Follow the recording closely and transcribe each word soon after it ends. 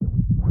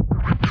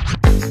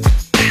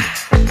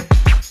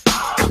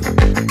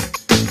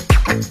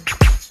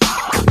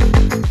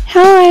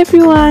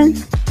everyone!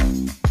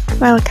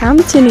 Welcome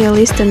to new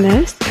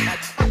listeners.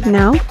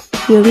 Now,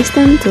 you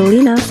listen to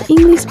Lina's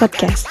English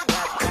podcast,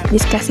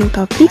 discussing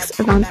topics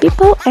around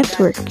people at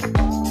work.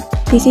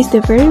 This is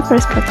the very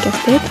first podcast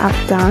that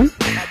I've done,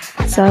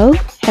 so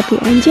hope you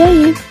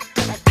enjoy it.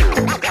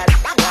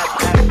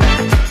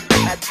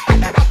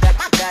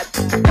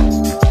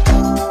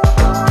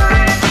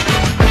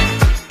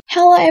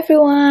 Hello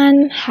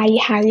everyone!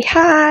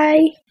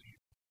 Hi!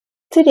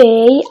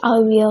 Today, I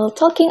will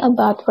talking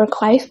about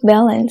work-life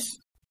balance.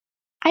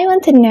 I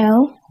want to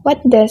know,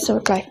 what does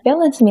work-life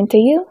balance mean to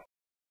you?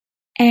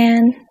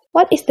 And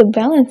what is the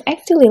balance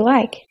actually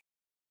like?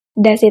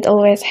 Does it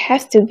always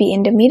have to be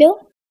in the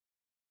middle?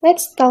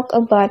 Let's talk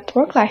about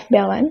work-life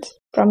balance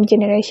from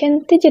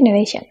generation to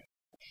generation.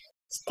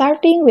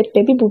 Starting with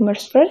baby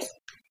boomers first,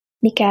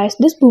 because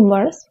these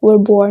boomers were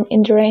born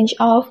in the range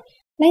of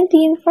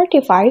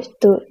 1945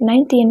 to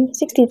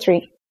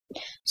 1963.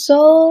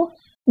 So,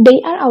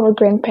 they are our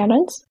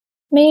grandparents.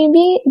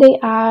 Maybe they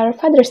are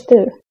fathers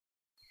too.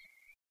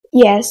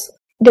 Yes,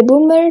 the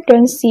boomer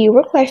don't see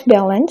work-life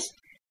balance,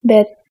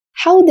 but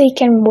how they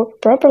can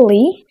work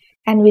properly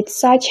and with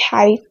such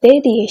high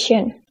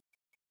dedication,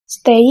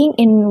 staying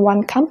in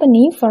one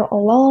company for a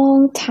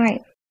long time.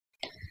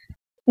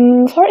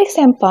 For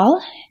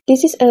example,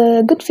 this is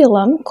a good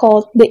film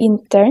called The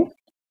Intern.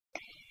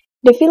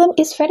 The film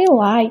is very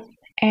light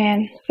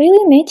and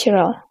really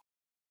natural.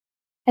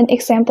 An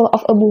example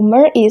of a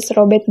boomer is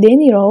Robert De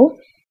Niro.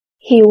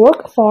 He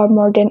worked for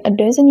more than a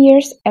dozen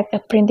years at a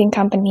printing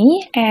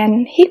company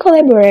and he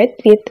collaborated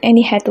with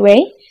Anne Hathaway.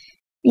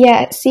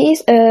 Yeah, she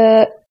is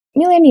a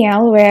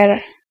millennial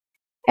where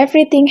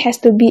everything has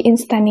to be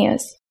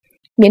instantaneous.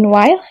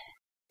 Meanwhile,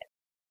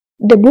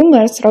 the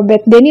boomers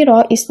Robert De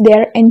Niro is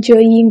there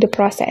enjoying the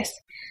process.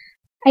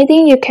 I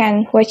think you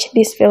can watch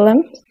this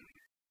film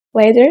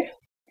later.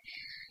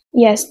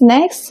 Yes,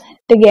 next,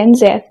 the Gen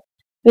Z.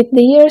 With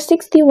the year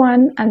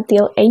 61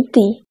 until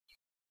 80,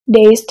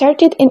 they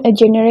started in a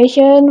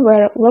generation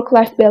where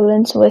work-life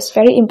balance was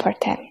very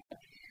important.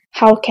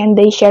 How can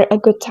they share a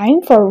good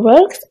time for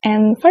work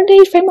and for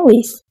their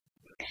families?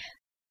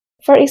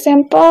 For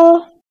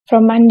example,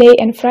 from Monday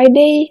and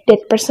Friday,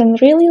 that person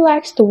really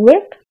likes to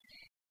work.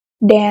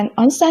 Then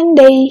on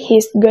Sunday,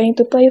 he's going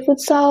to play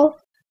futsal.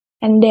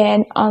 And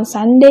then on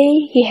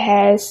Sunday, he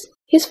has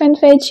his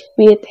fanfare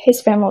with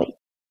his family.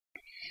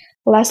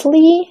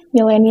 Lastly,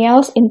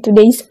 millennials in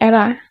today's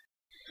era,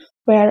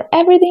 where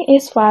everything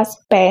is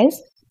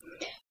fast-paced.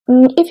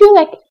 If you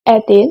look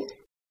at it,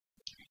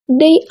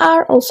 they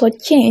are also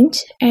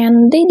changed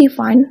and they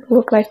define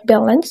work-life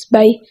balance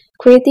by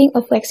creating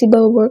a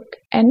flexible work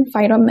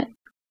environment.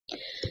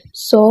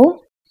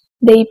 So,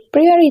 they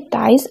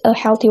prioritize a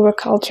healthy work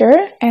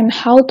culture and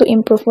how to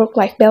improve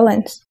work-life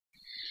balance.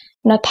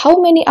 Not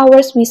how many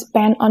hours we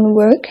spend on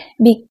work,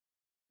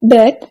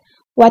 but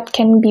what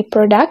can be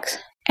produced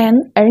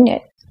and earn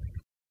it.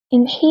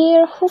 In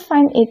here, who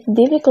find it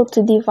difficult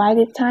to divide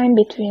the time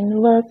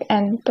between work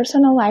and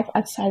personal life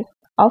outside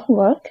of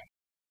work?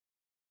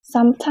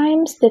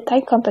 Sometimes the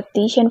tight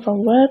competition for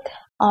work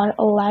or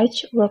a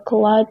large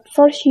workload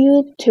force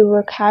you to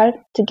work hard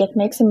to get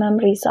maximum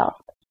result.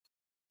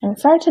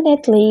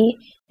 Unfortunately,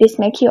 this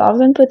makes you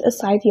often put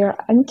aside your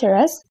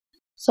interests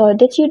so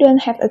that you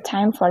don't have a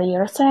time for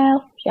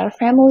yourself, your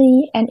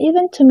family, and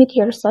even to meet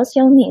your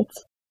social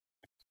needs.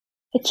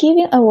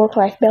 Achieving a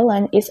work-life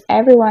balance is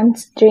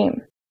everyone's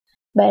dream,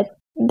 but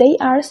there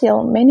are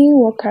still many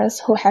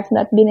workers who have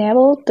not been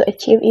able to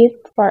achieve it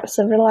for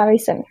several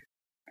reasons.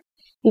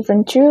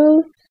 Even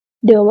though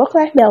the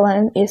work-life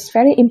balance is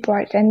very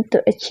important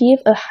to achieve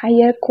a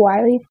higher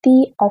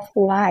quality of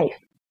life.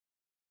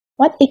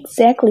 What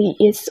exactly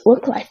is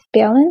work-life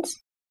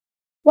balance?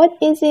 What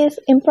is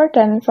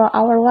important for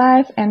our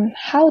life and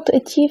how to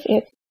achieve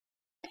it?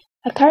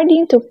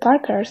 According to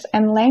Parkers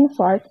and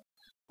Langford,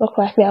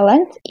 work-life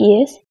balance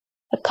is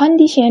a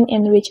condition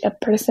in which a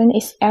person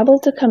is able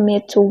to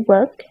commit to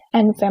work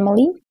and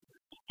family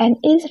and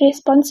is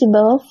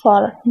responsible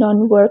for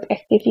non-work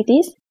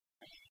activities.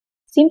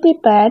 Simply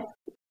put,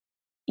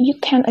 you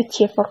can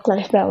achieve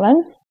work-life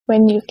balance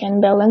when you can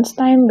balance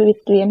time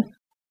between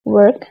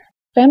work,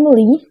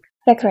 family,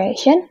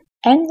 recreation,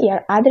 and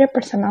your other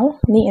personal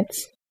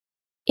needs.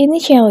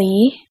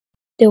 Initially,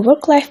 the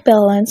work-life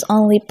balance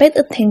only paid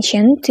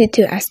attention to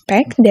two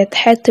aspects that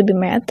had to be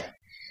met: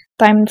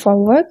 time for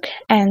work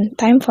and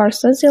time for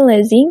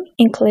socializing,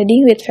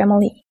 including with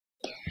family.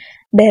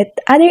 But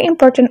other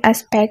important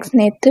aspects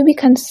need to be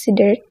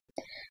considered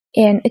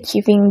in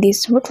achieving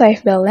this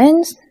work-life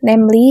balance,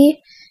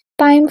 namely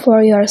time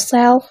for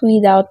yourself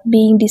without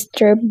being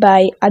disturbed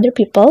by other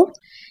people,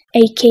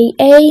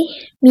 aka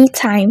me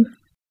time.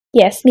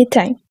 Yes, me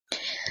time.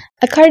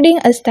 According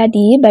to a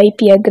study by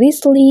Pia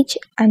Grislich,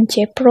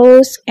 Ance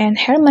Prost, and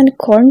Herman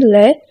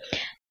Kornle,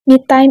 me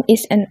time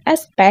is an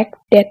aspect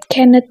that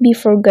cannot be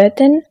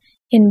forgotten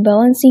in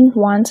balancing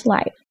one's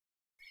life.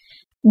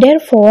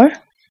 Therefore,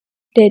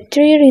 the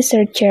three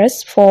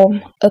researchers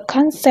form a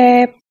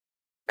concept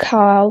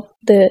called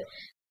the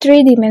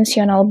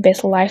three-dimensional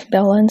best life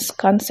balance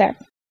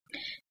concept.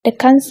 The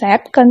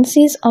concept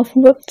consists of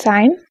work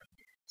time,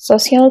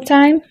 social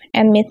time,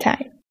 and me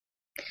time.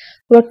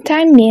 Work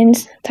time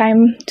means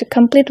time to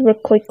complete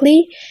work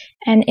quickly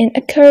and in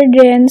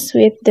accordance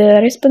with the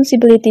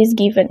responsibilities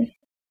given.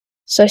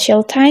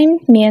 Social time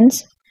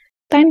means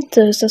time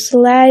to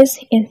socialize,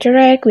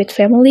 interact with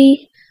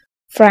family,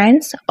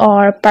 friends,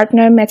 or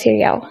partner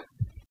material.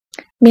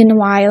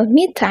 Meanwhile,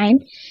 me time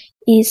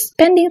is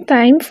spending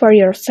time for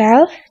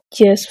yourself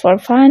just for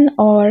fun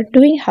or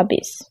doing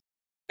hobbies.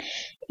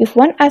 If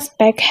one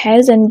aspect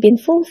hasn't been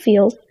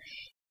fulfilled,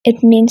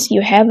 it means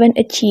you haven't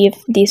achieved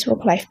this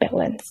work-life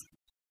balance.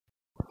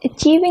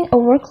 Achieving a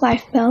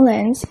work-life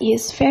balance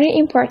is very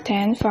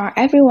important for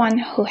everyone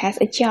who has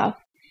a job,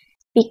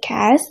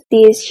 because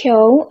this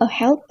shows a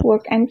healthy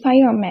work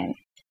environment.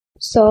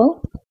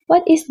 So,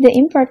 what is the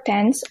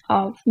importance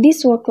of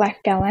this work-life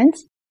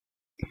balance?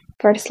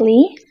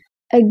 Firstly,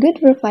 a good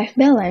work-life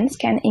balance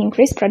can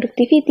increase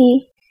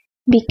productivity,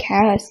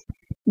 because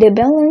the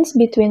balance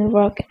between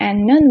work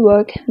and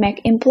non-work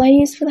make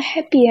employees feel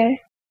happier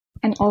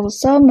and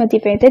also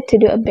motivated to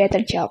do a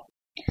better job.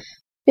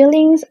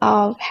 Feelings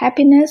of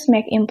happiness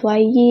make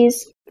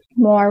employees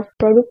more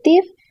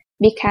productive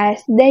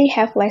because they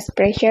have less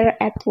pressure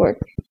at work.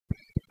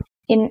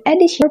 In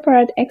addition,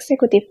 corporate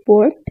executive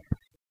board,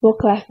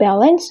 work-life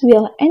balance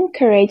will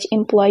encourage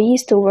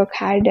employees to work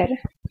harder.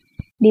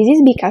 This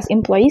is because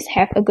employees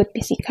have a good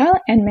physical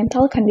and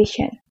mental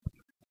condition.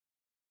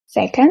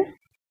 Second,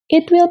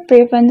 it will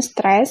prevent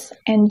stress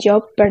and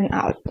job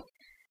burnout.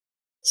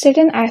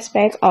 Certain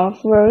aspects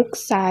of work,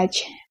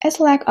 such as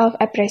lack of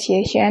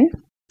appreciation,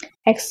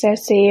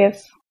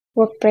 excessive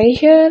work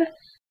pressure,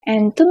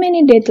 and too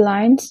many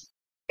deadlines,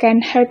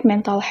 can hurt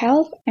mental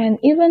health and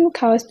even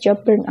cause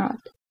job burnout.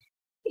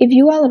 If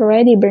you are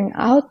already burned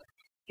out,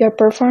 your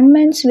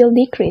performance will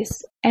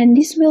decrease, and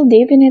this will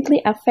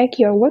definitely affect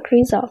your work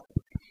result.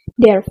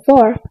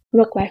 Therefore,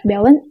 work-life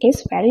balance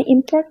is very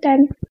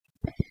important.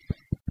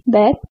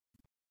 But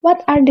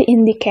what are the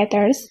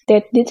indicators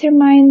that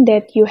determine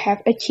that you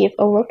have achieved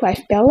a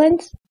work-life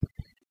balance?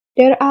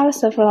 There are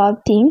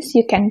several things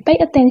you can pay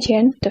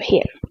attention to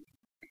here.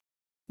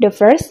 The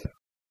first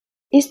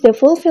is the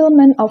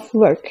fulfillment of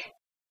work,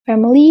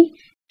 family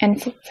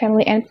and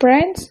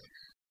friends,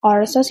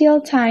 or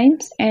social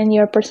times and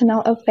your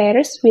personal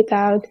affairs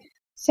without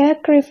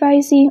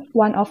sacrificing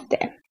one of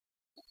them.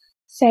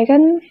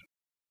 Second,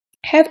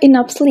 have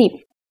enough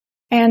sleep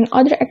and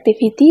other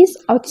activities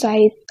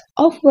outside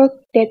of work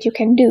that you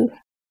can do.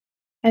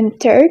 And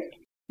third,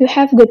 you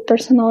have good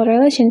personal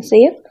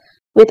relationship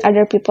with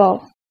other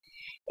people.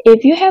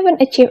 If you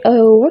haven't achieved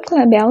a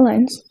work-life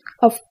balance,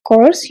 of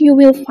course you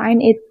will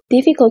find it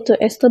difficult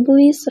to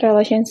establish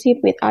relationship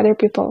with other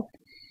people,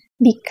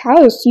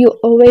 because you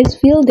always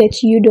feel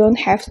that you don't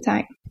have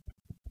time.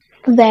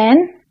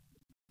 Then,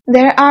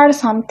 there are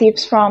some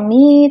tips from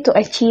me to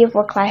achieve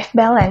work-life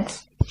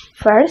balance.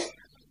 First,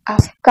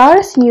 of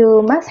course,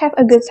 you must have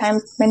a good time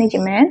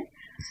management.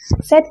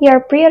 Set your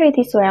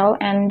priorities well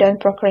and don't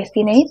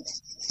procrastinate.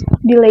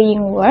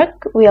 Delaying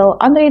work will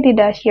only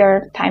reduce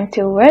your time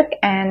to work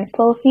and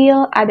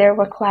fulfill other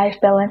work-life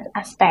balance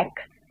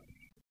aspects.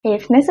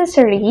 If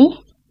necessary,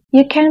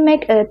 you can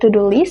make a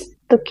to-do list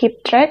to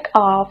keep track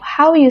of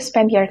how you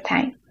spend your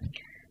time.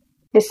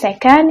 The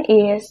second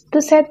is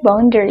to set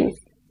boundaries.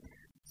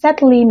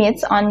 Set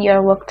limits on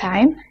your work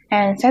time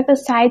and set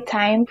aside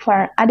time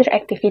for other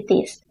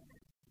activities.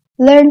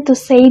 Learn to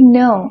say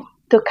no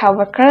to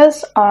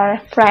coworkers or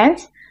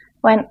friends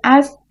when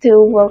asked to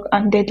work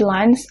on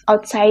deadlines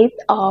outside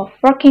of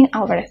working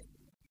hours.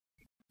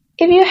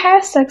 If you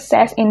have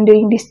success in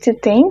doing these two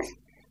things,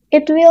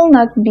 it will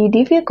not be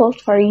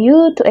difficult for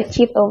you to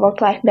achieve a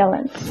work-life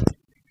balance.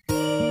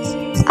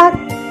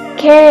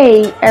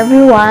 Okay,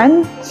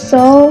 everyone,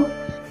 so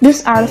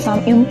these are some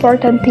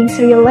important things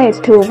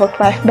related to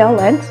work-life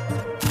balance.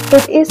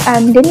 It is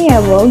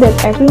undeniable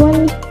that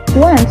everyone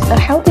wants a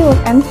healthy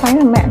work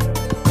environment.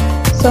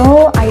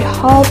 So I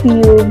hope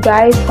you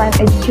guys find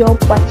a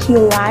job what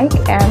you like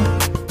and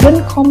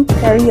don't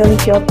compare your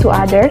job to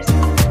others.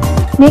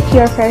 Make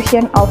your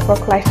version of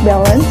work-life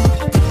balance.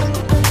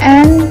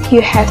 And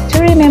you have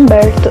to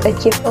remember to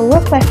achieve a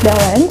work-life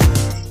balance,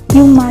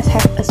 you must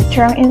have a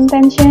strong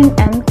intention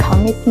and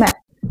commitment.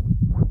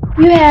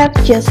 You have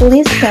just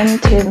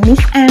listened to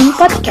Miss M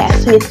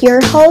podcast with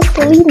your host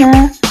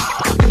Lina.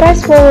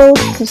 Press follow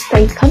to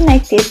stay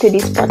connected to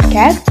this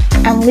podcast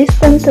and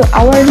listen to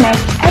our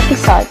next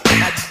episode.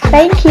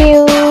 Thank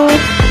you.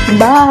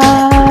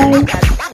 Bye.